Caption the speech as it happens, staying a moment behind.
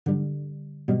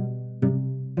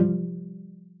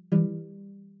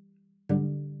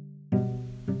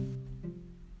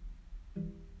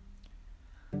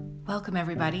Welcome,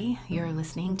 everybody. You're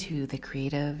listening to the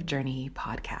Creative Journey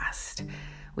podcast.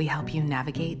 We help you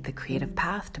navigate the creative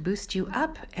path to boost you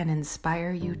up and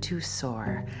inspire you to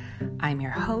soar. I'm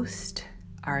your host,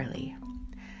 Arlie.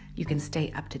 You can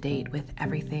stay up to date with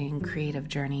everything Creative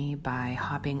Journey by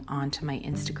hopping onto my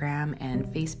Instagram and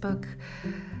Facebook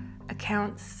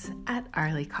accounts at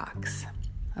Arlie Cox.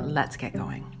 Let's get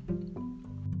going.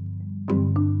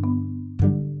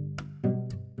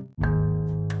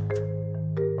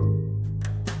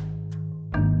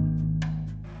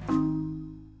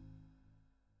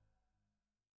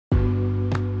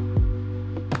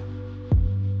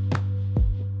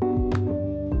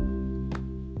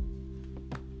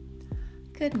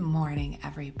 Good morning,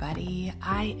 everybody.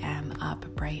 I am up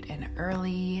bright and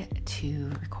early to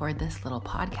record this little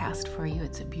podcast for you.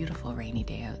 It's a beautiful rainy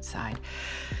day outside.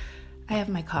 I have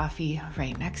my coffee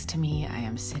right next to me. I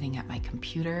am sitting at my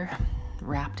computer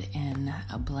wrapped in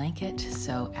a blanket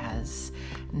so as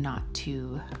not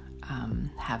to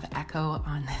have echo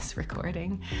on this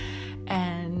recording.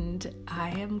 And I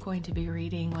am going to be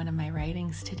reading one of my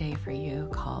writings today for you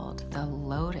called The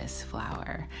Lotus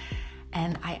Flower.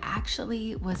 And I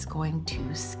actually was going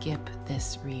to skip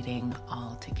this reading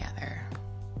altogether.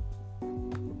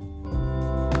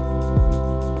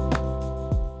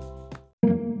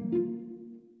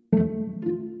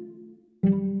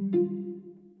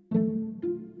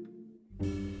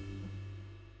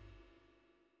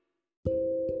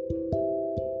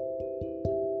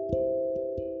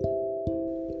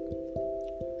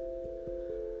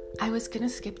 I was going to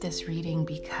skip this reading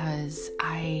because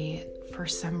I, for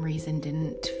some reason,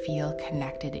 didn't feel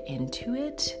connected into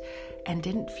it and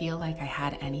didn't feel like I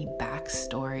had any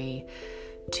backstory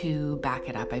to back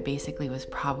it up. I basically was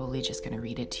probably just going to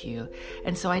read it to you.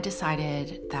 And so I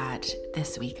decided that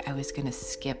this week I was going to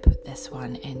skip this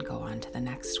one and go on to the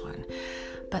next one.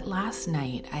 But last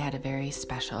night I had a very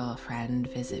special friend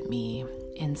visit me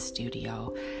in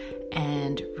studio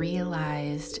and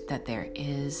realized that there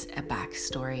is a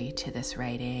backstory to this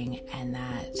writing and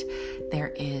that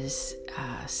there is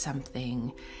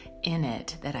something in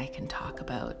it that I can talk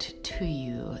about to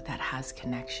you that has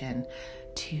connection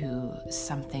to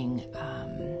something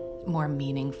more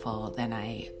meaningful than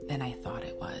I thought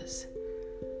it was.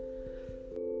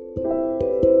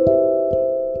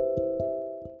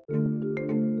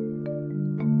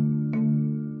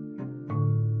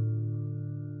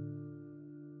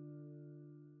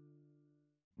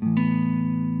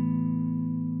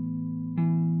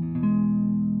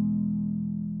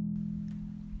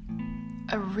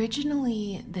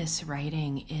 Originally, this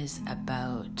writing is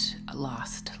about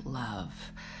lost love,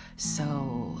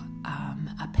 so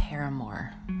a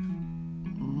paramour,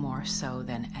 more so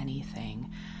than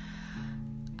anything.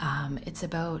 It's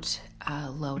about a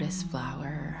lotus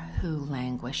flower who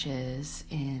languishes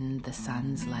in the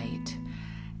sun's light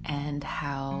and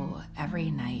how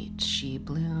every night she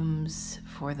blooms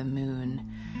for the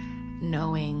moon,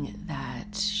 knowing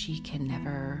that she can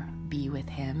never be with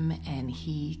him and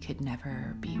he could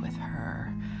never be with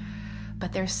her.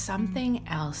 But there's something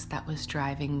else that was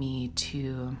driving me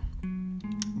to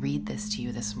read this to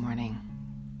you this morning,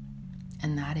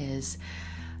 and that is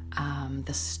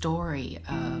the story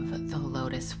of the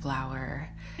lotus flower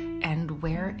and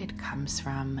where it comes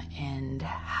from and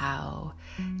how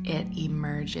it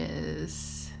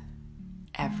emerges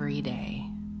every day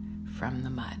from the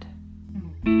mud.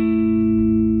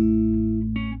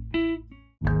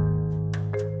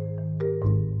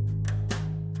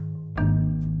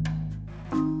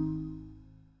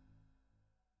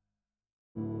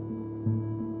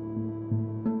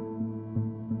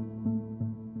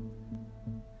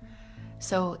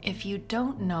 So if you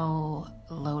don't know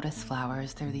lotus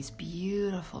flowers, they're these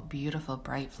beautiful, beautiful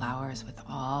bright flowers with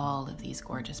all of these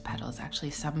gorgeous petals. Actually,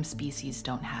 some species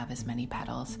don't have as many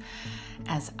petals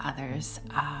as others,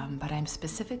 but I'm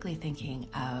specifically thinking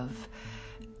of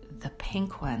the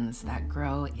pink ones that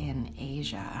grow in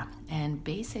Asia. And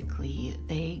basically,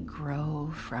 they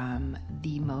grow from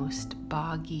the most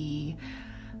boggy,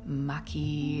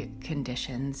 mucky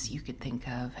conditions you could think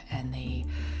of, and they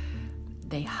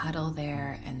huddle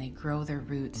there and they grow their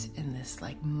roots in this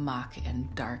like muck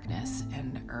and darkness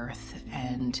and earth.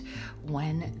 And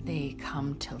when they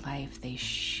come to life, they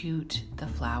shoot the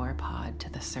flower pod to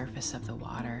the surface of the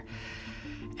water.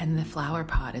 And the flower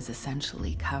pod is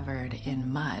essentially covered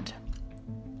in mud.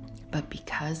 But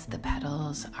because the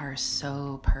petals are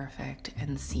so perfect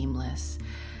and seamless,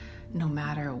 no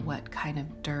matter what kind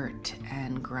of dirt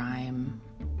and grime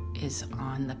is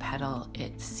on the petal,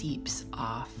 it seeps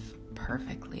off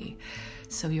perfectly.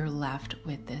 So you're left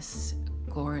with this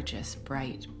gorgeous,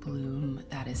 bright bloom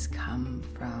that has come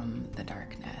from the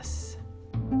darkness.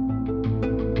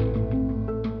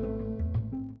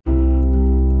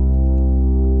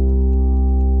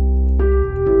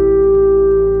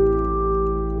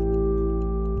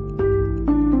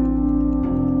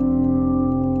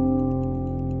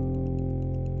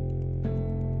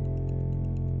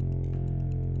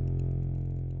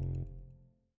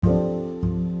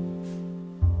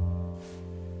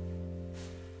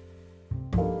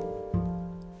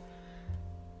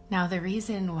 Now, the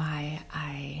reason why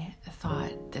I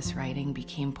thought this writing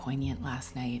became poignant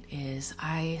last night is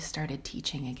I started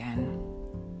teaching again.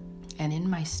 And in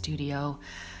my studio,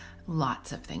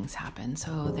 lots of things happen.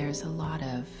 So there's a lot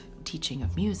of teaching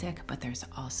of music, but there's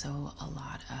also a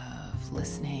lot of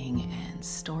listening and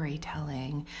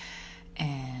storytelling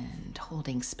and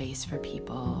holding space for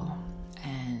people.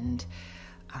 And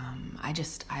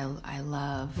I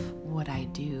love what I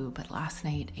do, but last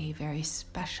night a very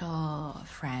special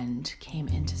friend came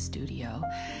into studio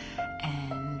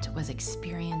and was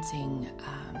experiencing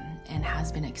and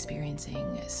has been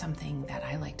experiencing something that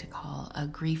I like to call a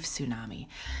grief tsunami.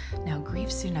 Now, grief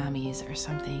tsunamis are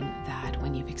something that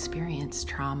when you've experienced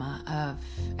trauma of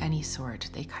any sort,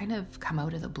 they kind of come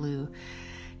out of the blue.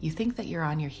 You think that you're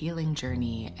on your healing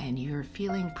journey and you're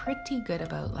feeling pretty good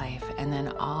about life, and then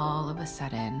all of a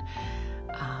sudden,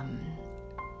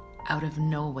 out of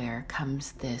nowhere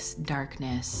comes this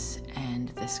darkness and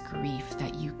this grief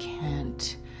that you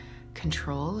can't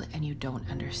control and you don't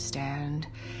understand.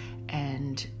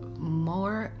 And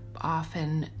more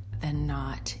often than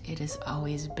not, it has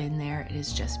always been there. It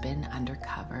has just been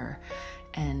undercover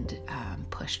and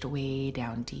pushed way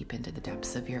down deep into the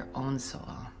depths of your own soul.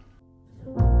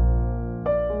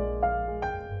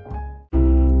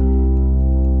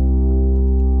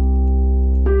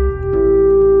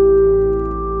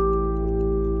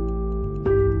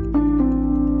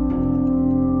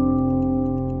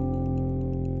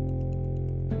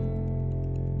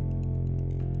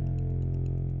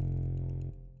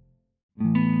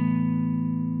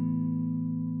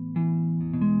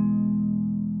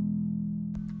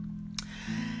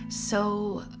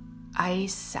 So I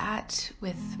sat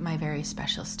with my very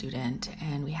special student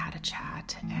and we had a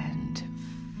chat, and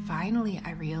finally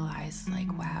I realized,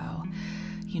 wow,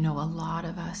 a lot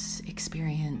of us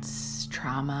experience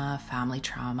trauma, family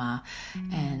trauma,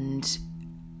 and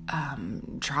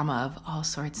trauma of all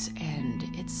sorts. And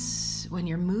it's when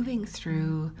you're moving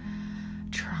through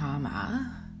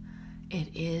trauma, it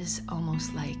is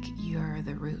almost like you're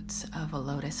the roots of a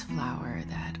lotus flower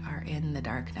that are in the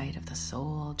dark night of the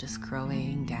soul, just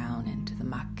growing down into the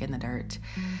muck and the dirt.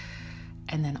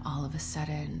 And then all of a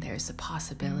sudden, there's a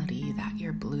possibility that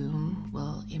your bloom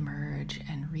will emerge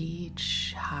and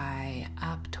reach high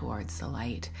up towards the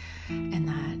light. And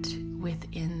that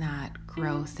within that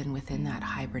growth and within that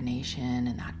hibernation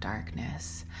and that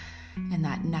darkness, and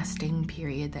that nesting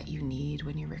period that you need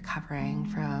when you're recovering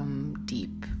from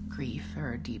deep grief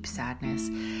or deep sadness,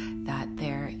 that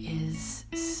there is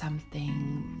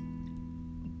something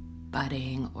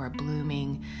budding or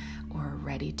blooming or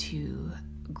ready to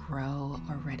grow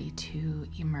or ready to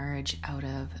emerge out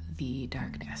of the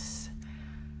darkness.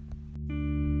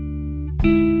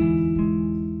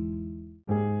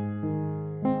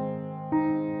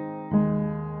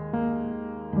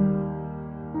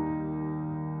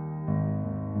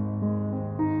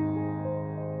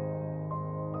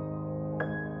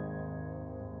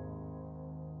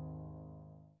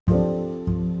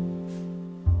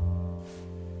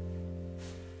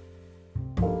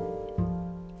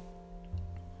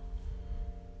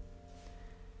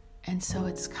 And so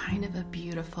it's kind of a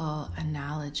beautiful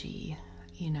analogy,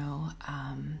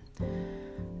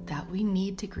 that we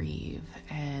need to grieve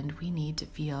and we need to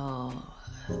feel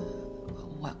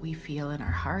what we feel in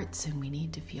our hearts, and we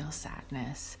need to feel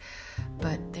sadness.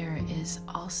 But there is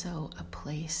also a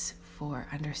place for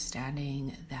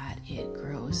understanding that it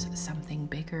grows something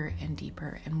bigger and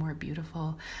deeper and more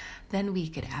beautiful than we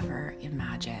could ever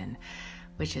imagine,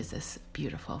 which is this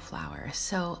beautiful flower.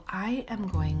 So I am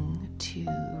going to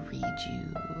read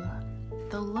you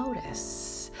the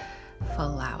Lotus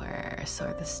Flower,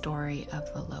 so the story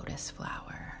of the Lotus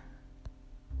Flower.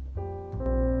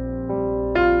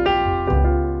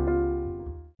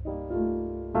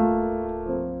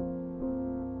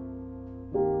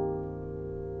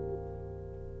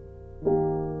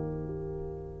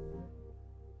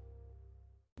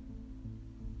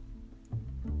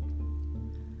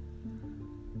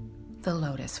 The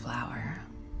Lotus Flower.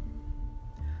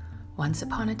 Once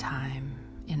upon a time,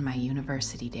 in my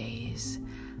university days,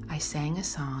 I sang a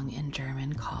song in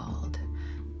German called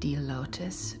Die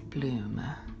Lotus Blume.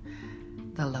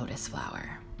 The Lotus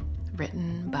Flower,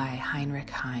 written by Heinrich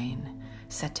Heine,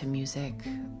 set to music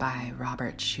by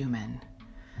Robert Schumann.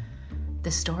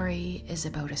 The story is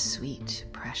about a sweet,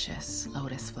 precious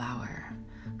lotus flower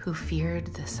who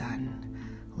feared the sun,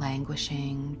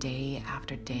 languishing day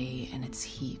after day in its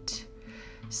heat.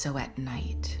 So at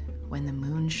night, when the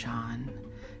moon shone,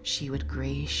 she would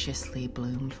graciously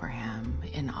bloom for him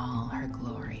in all her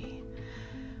glory.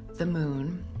 The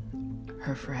moon,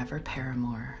 her forever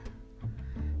paramour,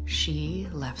 she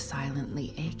left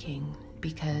silently aching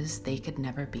because they could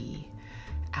never be,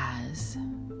 as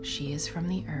she is from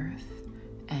the earth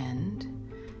and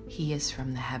he is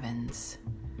from the heavens.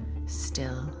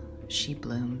 Still she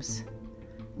blooms,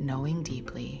 knowing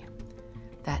deeply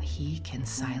that he can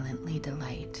silently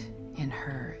delight in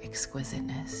her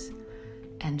exquisiteness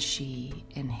and she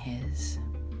in his.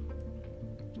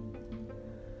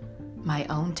 My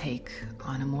own take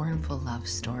on a mournful love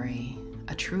story,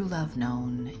 a true love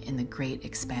known in the great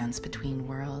expanse between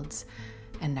worlds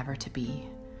and never to be.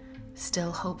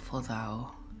 Still hopeful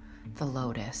though, the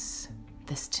lotus,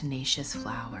 this tenacious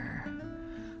flower,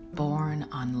 borne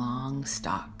on long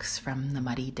stalks from the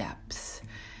muddy depths,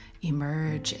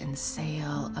 emerge and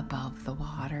sail above the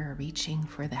water, reaching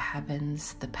for the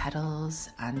heavens, the petals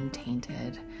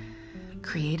untainted,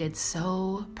 created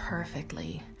so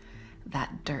perfectly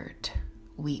that dirt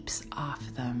weeps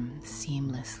off them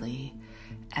seamlessly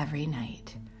every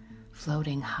night,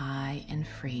 floating high and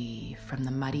free from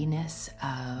the muddiness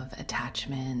of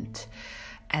attachment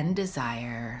and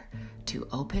desire to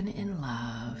open in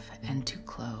love and to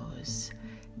close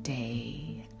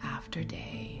day after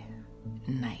day,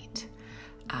 night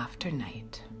after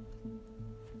night.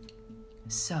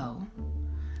 So,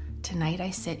 tonight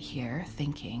I sit here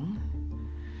thinking,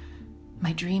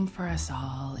 my dream for us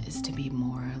all is to be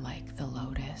more like the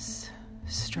lotus,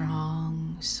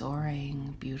 strong,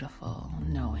 soaring, beautiful,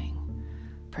 knowing,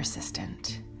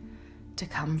 persistent, to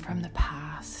come from the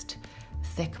past,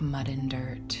 thick mud and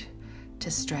dirt, to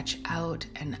stretch out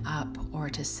and up, or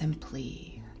to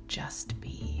simply just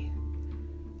be,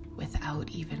 without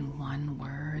even one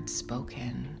word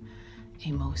spoken,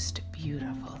 a most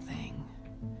beautiful thing,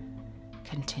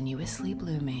 continuously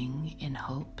blooming in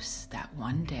hopes that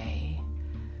one day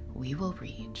we will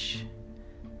reach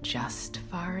just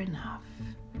far enough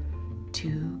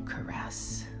to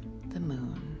caress the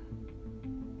moon.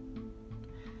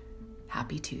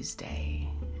 Happy Tuesday,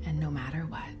 and no matter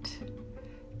what,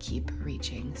 keep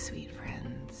reaching, sweet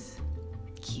friends.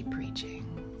 Keep reaching.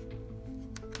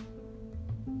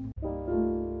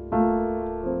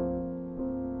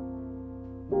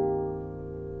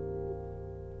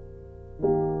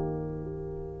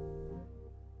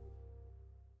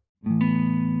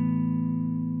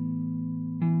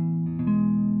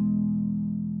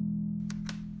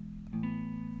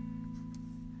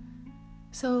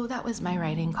 So that was my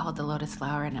writing called The Lotus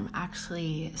Flower, and I'm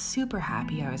actually super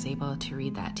happy I was able to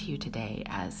read that to you today,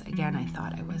 as again, I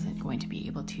thought I wasn't going to be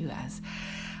able to, as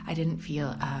I didn't feel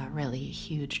a really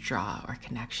huge draw or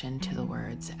connection to the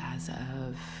words as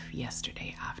of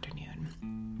yesterday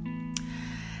afternoon.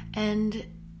 And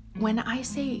when I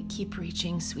say keep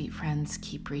reaching, sweet friends,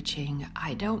 keep reaching,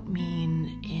 I don't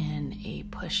mean in a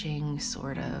pushing,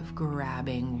 sort of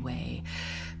grabbing way,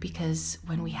 because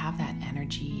when we have that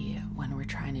energy, when we're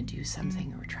trying to do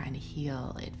something or we're trying to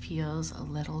heal, it feels a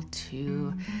little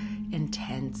too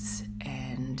intense,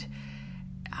 and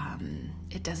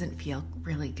it doesn't feel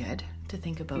really good to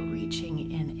think about reaching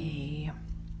in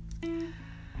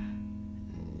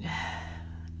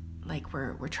like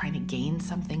we're trying to gain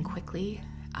something quickly.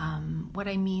 What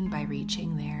I mean by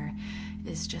reaching there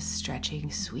is just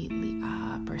stretching sweetly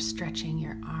up, or stretching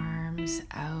your arms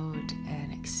out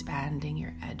and expanding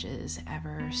your edges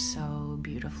ever so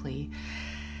beautifully,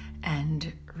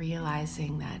 and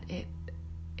realizing that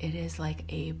it is like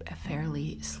a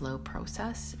fairly slow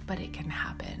process, but it can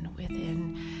happen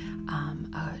within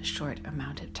a short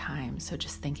amount of time. So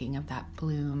just thinking of that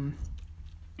bloom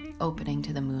opening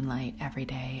to the moonlight every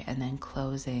day and then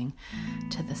closing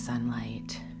to the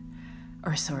sunlight,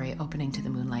 opening to the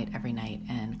moonlight every night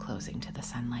and closing to the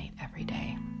sunlight every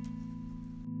day.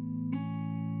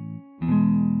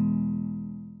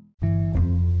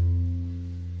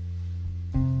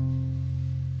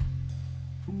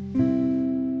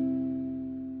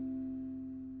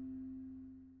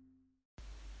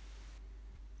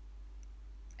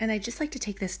 And I'd just like to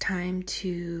take this time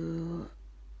to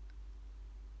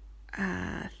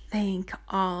thank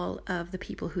all of the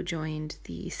people who joined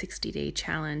the 60-day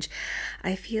challenge.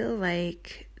 I feel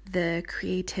like the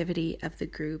creativity of the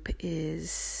group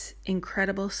is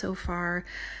incredible so far.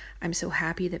 I'm so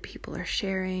happy that people are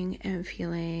sharing and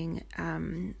feeling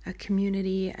a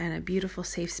community and a beautiful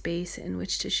safe space in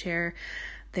which to share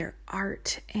their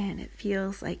art, and it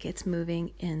feels like it's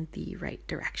moving in the right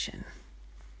direction.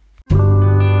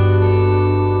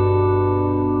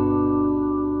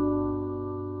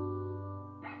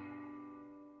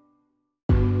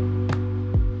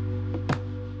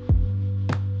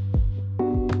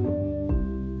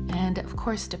 And of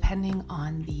course, depending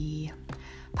on the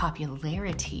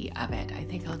popularity of it, I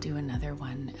think I'll do another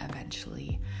one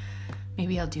eventually.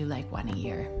 Maybe I'll do like one a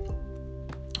year.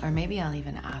 Or maybe I'll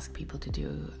even ask people to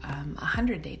do a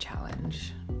 100-day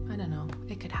challenge. I don't know.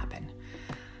 It could happen.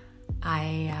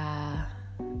 I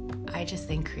just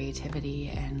think creativity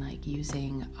and like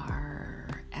using our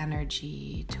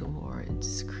energy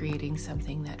towards creating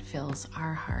something that fills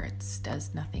our hearts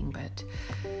does nothing but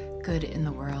good in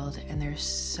the world. And there's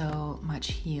so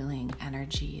much healing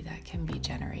energy that can be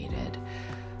generated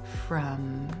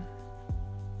from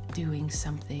doing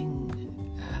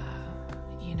something,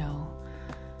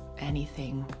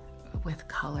 anything with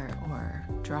color or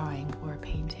drawing or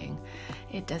painting.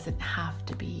 It doesn't have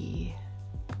to be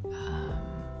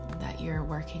that you're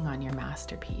working on your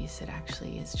masterpiece. It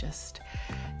actually is just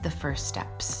the first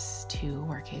steps to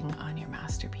working on your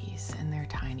masterpiece, and they're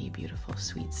tiny, beautiful,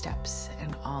 sweet steps,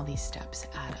 and all these steps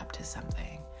add up to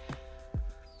something.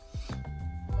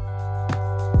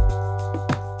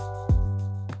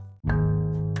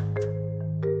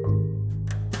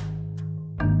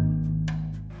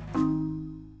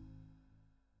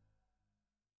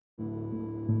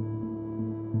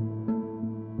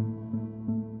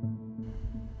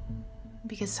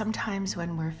 Because sometimes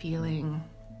when we're feeling,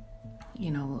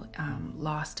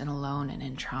 lost and alone and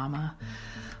in trauma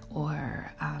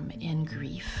or in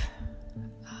grief,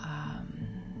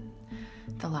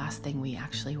 the last thing we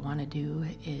actually want to do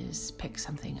is pick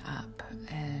something up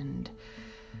and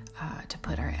to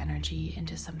put our energy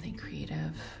into something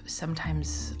creative.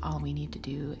 Sometimes all we need to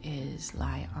do is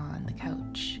lie on the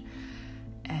couch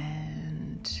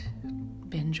and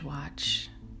binge watch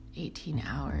 18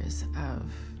 hours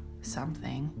of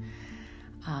something,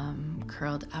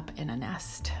 curled up in a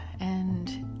nest,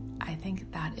 and I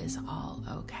think that is all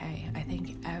okay. I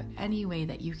think any way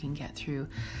that you can get through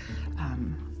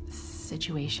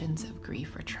situations of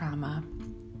grief or trauma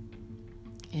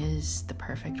is the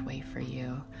perfect way for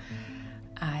you.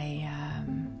 I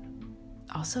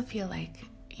also feel like,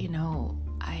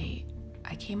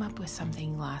 I came up with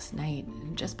something last night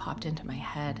and just popped into my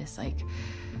head. It's like,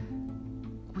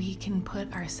 we can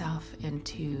put ourselves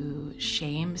into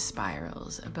shame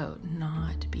spirals about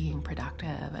not being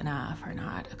productive enough or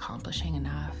not accomplishing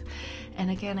enough.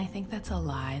 And again, I think that's a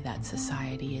lie that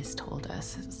society has told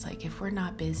us. It's like, if we're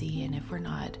not busy and if we're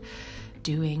not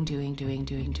doing,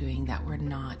 that we're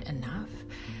not enough.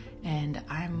 And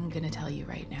I'm going to tell you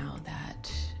right now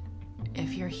that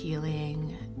if your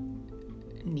healing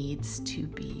needs to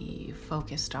be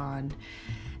focused on,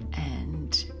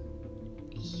 and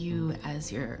you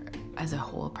as a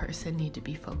whole person need to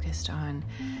be focused on,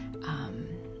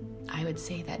 I would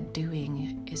say that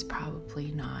doing is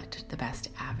probably not the best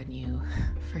avenue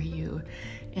for you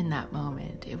in that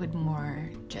moment. It would more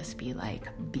just be like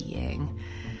being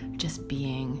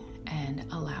and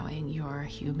allowing your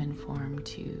human form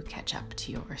to catch up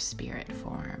to your spirit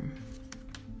form.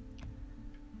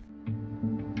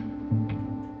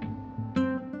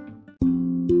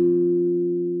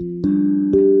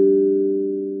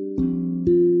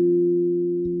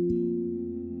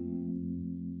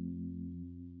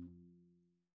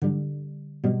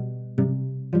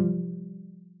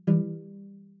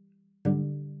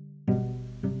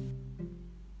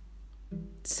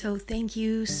 So thank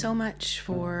you so much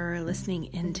for listening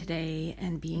in today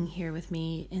and being here with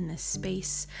me in this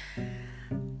space.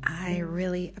 I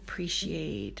really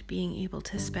appreciate being able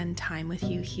to spend time with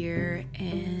you here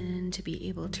and to be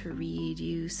able to read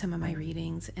you some of my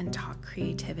readings and talk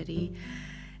creativity.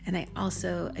 And I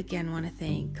also, again, want to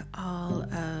thank all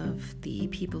of the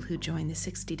people who joined the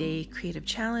 60-day creative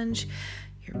challenge.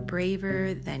 You're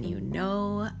braver than you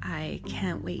know. I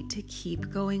can't wait to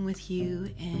keep going with you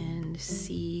and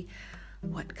see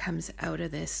what comes out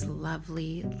of this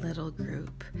lovely little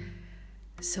group.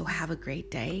 So have a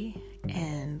great day,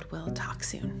 and we'll talk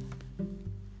soon.